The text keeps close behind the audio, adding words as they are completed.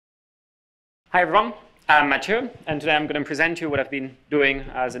Hi everyone, I'm Mathieu, and today I'm going to present you what I've been doing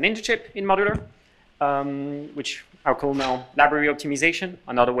as an internship in Modular, which I'll call now library optimization,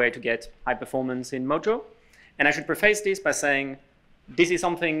 another way to get high performance in Mojo. And I should preface this by saying this is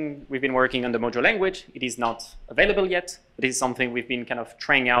something we've been working on the Mojo language. It is not available yet, but this is something we've been kind of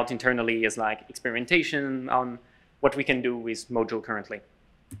trying out internally as like experimentation on what we can do with Mojo currently.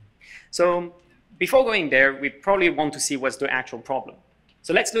 So before going there, we probably want to see what's the actual problem.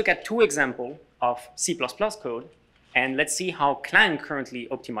 So let's look at two examples of C++ code, and let's see how Clang currently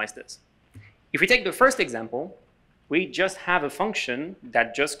optimizes this. If we take the first example, we just have a function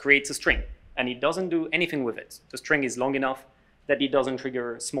that just creates a string, and it doesn't do anything with it. The string is long enough that it doesn't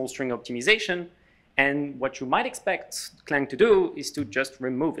trigger small string optimization, and what you might expect Clang to do is to just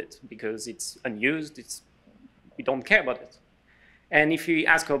remove it, because it's unused, we don't care about it. And if you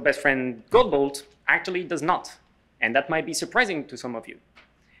ask our best friend Goldbolt, actually it does not. And that might be surprising to some of you.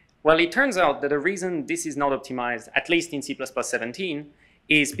 Well, it turns out that the reason this is not optimized, at least in C++ 17,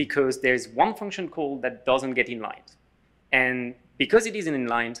 is because there's one function call that doesn't get inlined. And because it isn't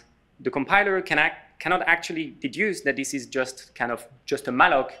inlined, the compiler cannot actually deduce that this is just a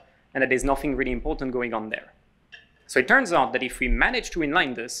malloc and that there's nothing really important going on there. So it turns out that if we manage to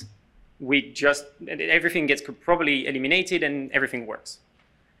inline this, everything gets probably eliminated and everything works.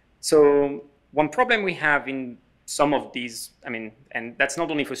 So one problem we have in some of these, and that's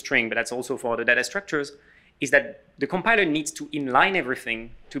not only for string, but that's also for the data structures, is that the compiler needs to inline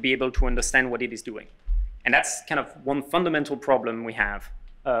everything to be able to understand what it is doing. And that's kind of one fundamental problem we have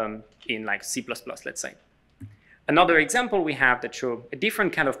in like C++, let's say. Another example we have that shows a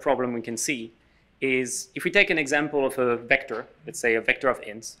different kind of problem we can see is if we take an example of a vector, let's say a vector of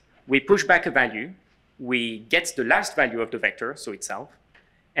ints, we push back a value, we get the last value of the vector, so itself,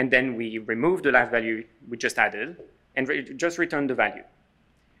 and then we remove the last value we just added and just return the value.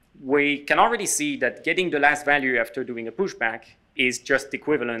 We can already see that getting the last value after doing a pushback is just the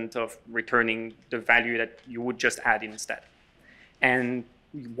equivalent of returning the value that you would just add instead. And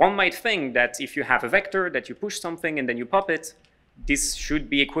one might think that if you have a vector that you push something and then you pop it, this should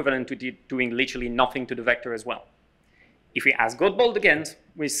be equivalent to doing literally nothing to the vector as well. If we ask Goldbolt again,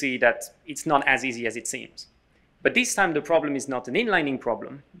 we see that it's not as easy as it seems. But this time, the problem is not an inlining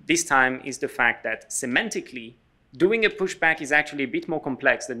problem. This time is the fact that semantically, doing a pushback is actually a bit more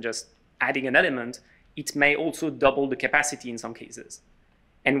complex than just adding an element. It may also double the capacity in some cases.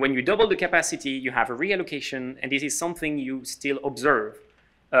 And when you double the capacity, you have a reallocation, and this is something you still observe.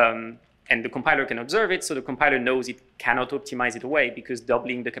 And the compiler can observe it, so the compiler knows it cannot optimize it away because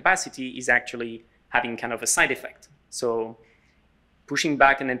doubling the capacity is actually having kind of a side effect. So pushing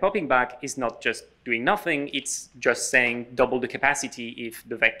back and then popping back is not just doing nothing, it's just saying double the capacity if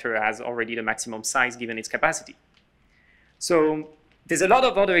the vector has already the maximum size given its capacity. So there's a lot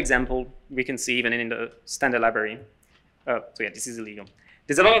of other examples we can see even in the standard library. So yeah, this is illegal.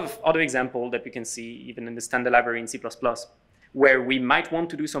 There's a lot of other examples that we can see even in the standard library in C++, where we might want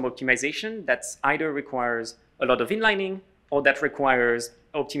to do some optimization that either requires a lot of inlining or that requires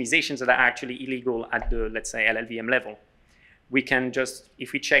optimizations that are actually illegal at the, let's say, LLVM level. We can just,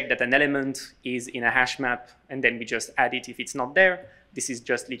 if we check that an element is in a hash map and then we just add it if it's not there, this is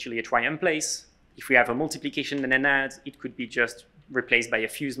just literally a try and place. If we have a multiplication and an add, it could be just replaced by a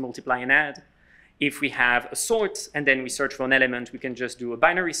fuse multiply and add. If we have a sort and then we search for an element, we can just do a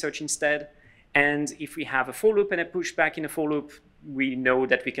binary search instead. And if we have a for loop and a pushback in a for loop, we know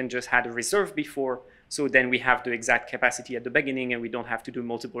that we can just add a reserve before, so then we have the exact capacity at the beginning and we don't have to do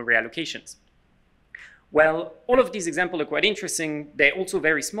multiple reallocations. Well, all of these examples are quite interesting. They're also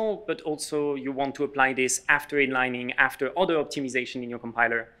very small, but also you want to apply this after inlining, after other optimization in your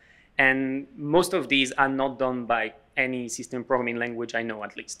compiler. And most of these are not done by any system programming language I know,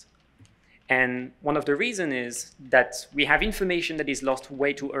 at least. And one of the reasons is that we have information that is lost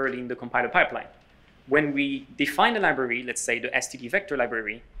way too early in the compiler pipeline. When we define a library, let's say the std vector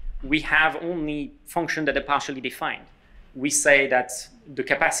library, we have only functions that are partially defined. We say that the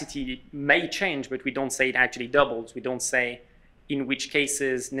capacity may change, but we don't say it actually doubles. We don't say in which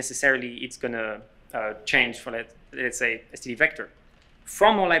cases necessarily it's going to change for, let's say, std vector.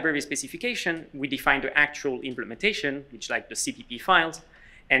 From our library specification, we define the actual implementation, which like the CPP files.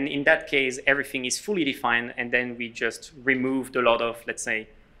 And in that case, everything is fully defined, and then we just removed a lot of, let's say,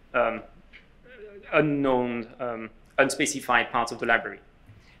 unknown, unspecified parts of the library.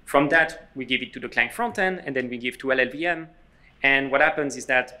 From that, we give it to the Clang frontend, and then we give to LLVM. And what happens is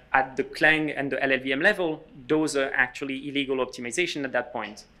that at the Clang and the LLVM level, those are actually illegal optimization at that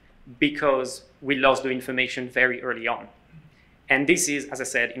point because we lost the information very early on. And this is, as I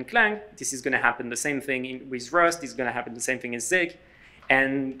said, in Clang, this is going to happen the same thing with Rust, this is going to happen the same thing in Zig.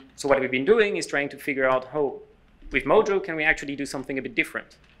 And so what we've been doing is trying to figure out how, with Mojo, can we actually do something a bit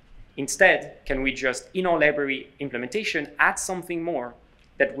different? Instead, can we just, in our library implementation, add something more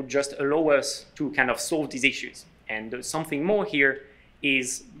that would just allow us to kind of solve these issues? And the something more here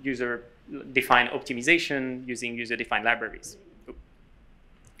is user-defined optimization using user-defined libraries.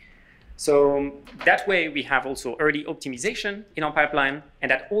 So that way, we have also early optimization in our pipeline,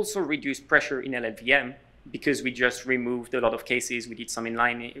 and that also reduced pressure in LLVM because we just removed a lot of cases. We did some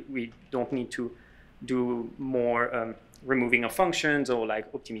inline. We don't need to do more removing of functions or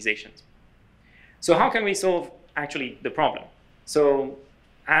like optimizations. So how can we solve actually the problem? So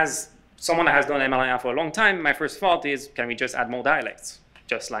as someone that has done MLIR for a long time, my first thought is, can we just add more dialects?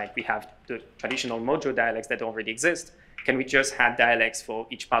 Just like we have the traditional Mojo dialects that already exist. Can we just add dialects for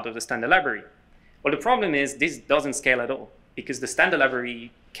each part of the standard library? Well, the problem is this doesn't scale at all because the standard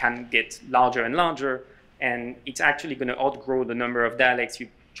library can get larger and larger, and it's actually going to outgrow the number of dialects you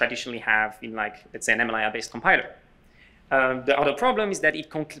traditionally have in, like, let's say, an MLIR-based compiler. The other problem is that it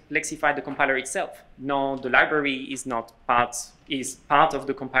complexifies the compiler itself. Now, the library is part of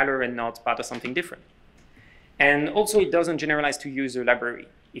the compiler and not part of something different. And also, it doesn't generalize to user library.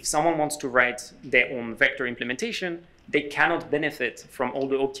 If someone wants to write their own vector implementation, they cannot benefit from all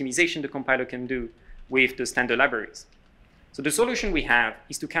the optimization the compiler can do with the standard libraries. So the solution we have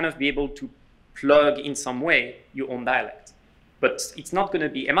is to kind of be able to plug in some way your own dialect. But it's not going to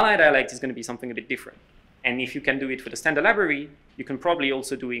be, MLI dialect is going to be something a bit different. And if you can do it for the standard library, you can probably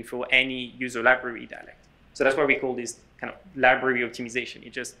also do it for any user library dialect. So that's why we call this kind of library optimization.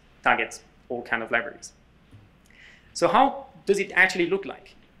 It just targets all kind of libraries. So how does it actually look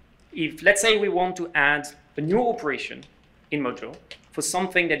like? If, let's say, we want to add a new operation in Mojo for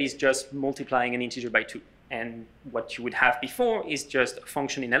something that is just multiplying an integer by 2. And what you would have before is just a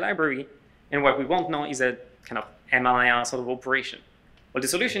function in a library. And what we want now is a kind of MLIR sort of operation. Well, the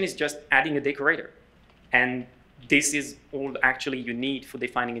solution is just adding a decorator. And this is all actually you need for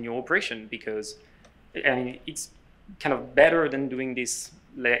defining a new operation, because it's kind of better than doing this,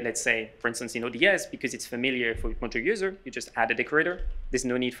 let's say, for instance, in ODS, because it's familiar for Mojo user. You just add a decorator. There's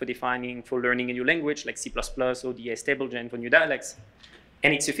no need for learning a new language like C++ or DS StableGen for new dialects.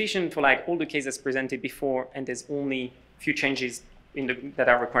 And it's sufficient for like all the cases presented before, and there's only few changes that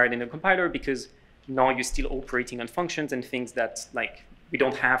are required in the compiler, because now you're still operating on functions and things that, like, we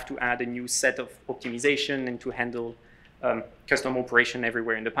don't have to add a new set of optimization and to handle custom operation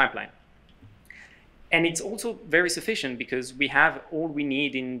everywhere in the pipeline. And it's also very sufficient because we have all we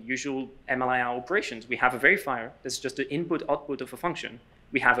need in usual MLIR operations. We have a verifier, that's just the input-output of a function.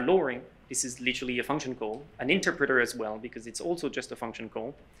 We have a lowering, this is literally a function call, an interpreter as well, because it's also just a function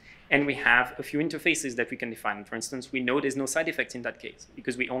call. And we have a few interfaces that we can define. For instance, we know there's no side effects in that case,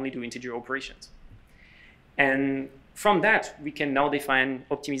 because we only do integer operations. And from that, we can now define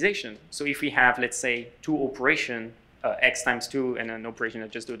optimization. So if we have, let's say, two operations, x times 2, and an operation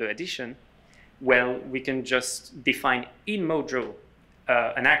that just do the addition, well, we can just define in Mojo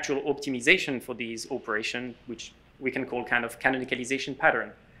an actual optimization for these operations, which we can call kind of canonicalization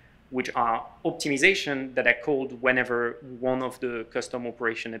pattern, which are optimization that are called whenever one of the custom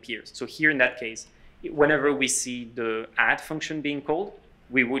operation appears. So here in that case, whenever we see the add function being called,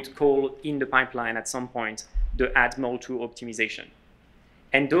 we would call in the pipeline at some point the add mul2 optimization.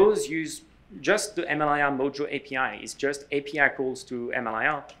 And those use just the MLIR Mojo API. It's just API calls to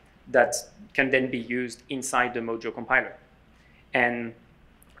MLIR that can then be used inside the Mojo compiler. And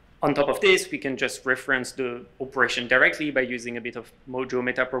on top of this, we can just reference the operation directly by using a bit of Mojo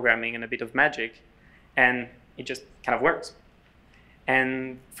metaprogramming and a bit of magic, and it just kind of works.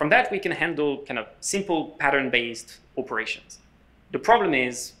 And from that, we can handle kind of simple pattern-based operations. The problem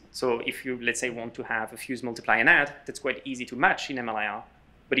is, so if you, let's say, want to have a fuse, multiply, and add, that's quite easy to match in MLIR.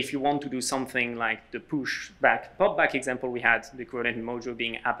 But if you want to do something like the push back, pop back example we had, the equivalent in Mojo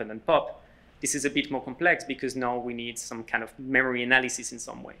being append and pop, this is a bit more complex because now we need some kind of memory analysis in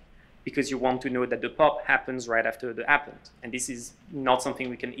some way, because you want to know that the pop happens right after the append. And this is not something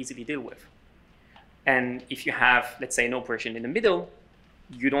we can easily deal with. And if you have, let's say, an operation in the middle,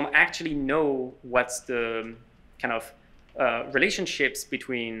 you don't actually know what's the kind of relationships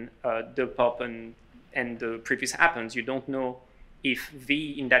between the pop and the previous appends. You don't know if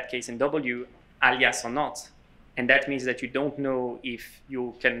V, in that case, and W alias or not. And that means that you don't know if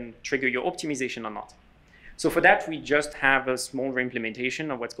you can trigger your optimization or not. So for that, we just have a smaller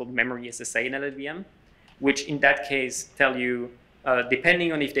implementation of what's called memory SSA in LLVM, which in that case tell you,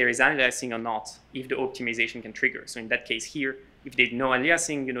 depending on if there is aliasing or not, if the optimization can trigger. So in that case here, if there's no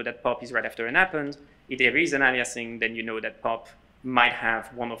aliasing, you know that pop is right after an append. If there is an aliasing, then you know that pop might have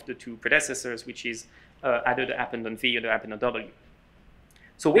one of the two predecessors, which is either the append on V or the append on W.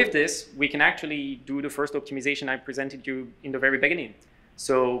 So with this, we can actually do the first optimization I presented you in the very beginning.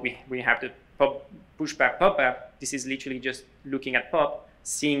 So we have the pop, pushback pop-up. This is literally just looking at pop,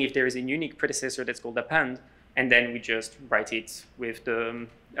 seeing if there is a unique predecessor that's called append, and then we just write it with the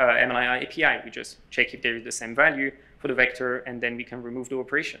MLIR API. We just check if there is the same value for the vector, and then we can remove the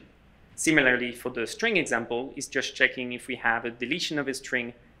operation. Similarly, for the string example, is just checking if we have a deletion of a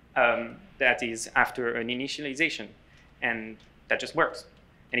string that is after an initialization, and that just works.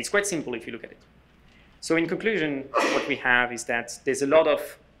 And it's quite simple if you look at it. So in conclusion, what we have is that there's a lot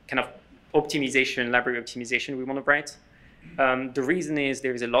of kind of optimization, library optimization we want to write. The reason is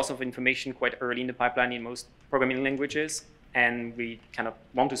there is a loss of information quite early in the pipeline in most programming languages, and we kind of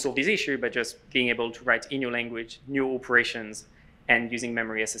want to solve this issue by just being able to write in your language new operations and using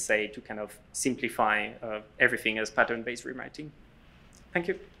memory SSA to kind of simplify everything as pattern-based rewriting. Thank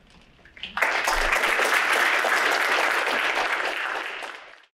you.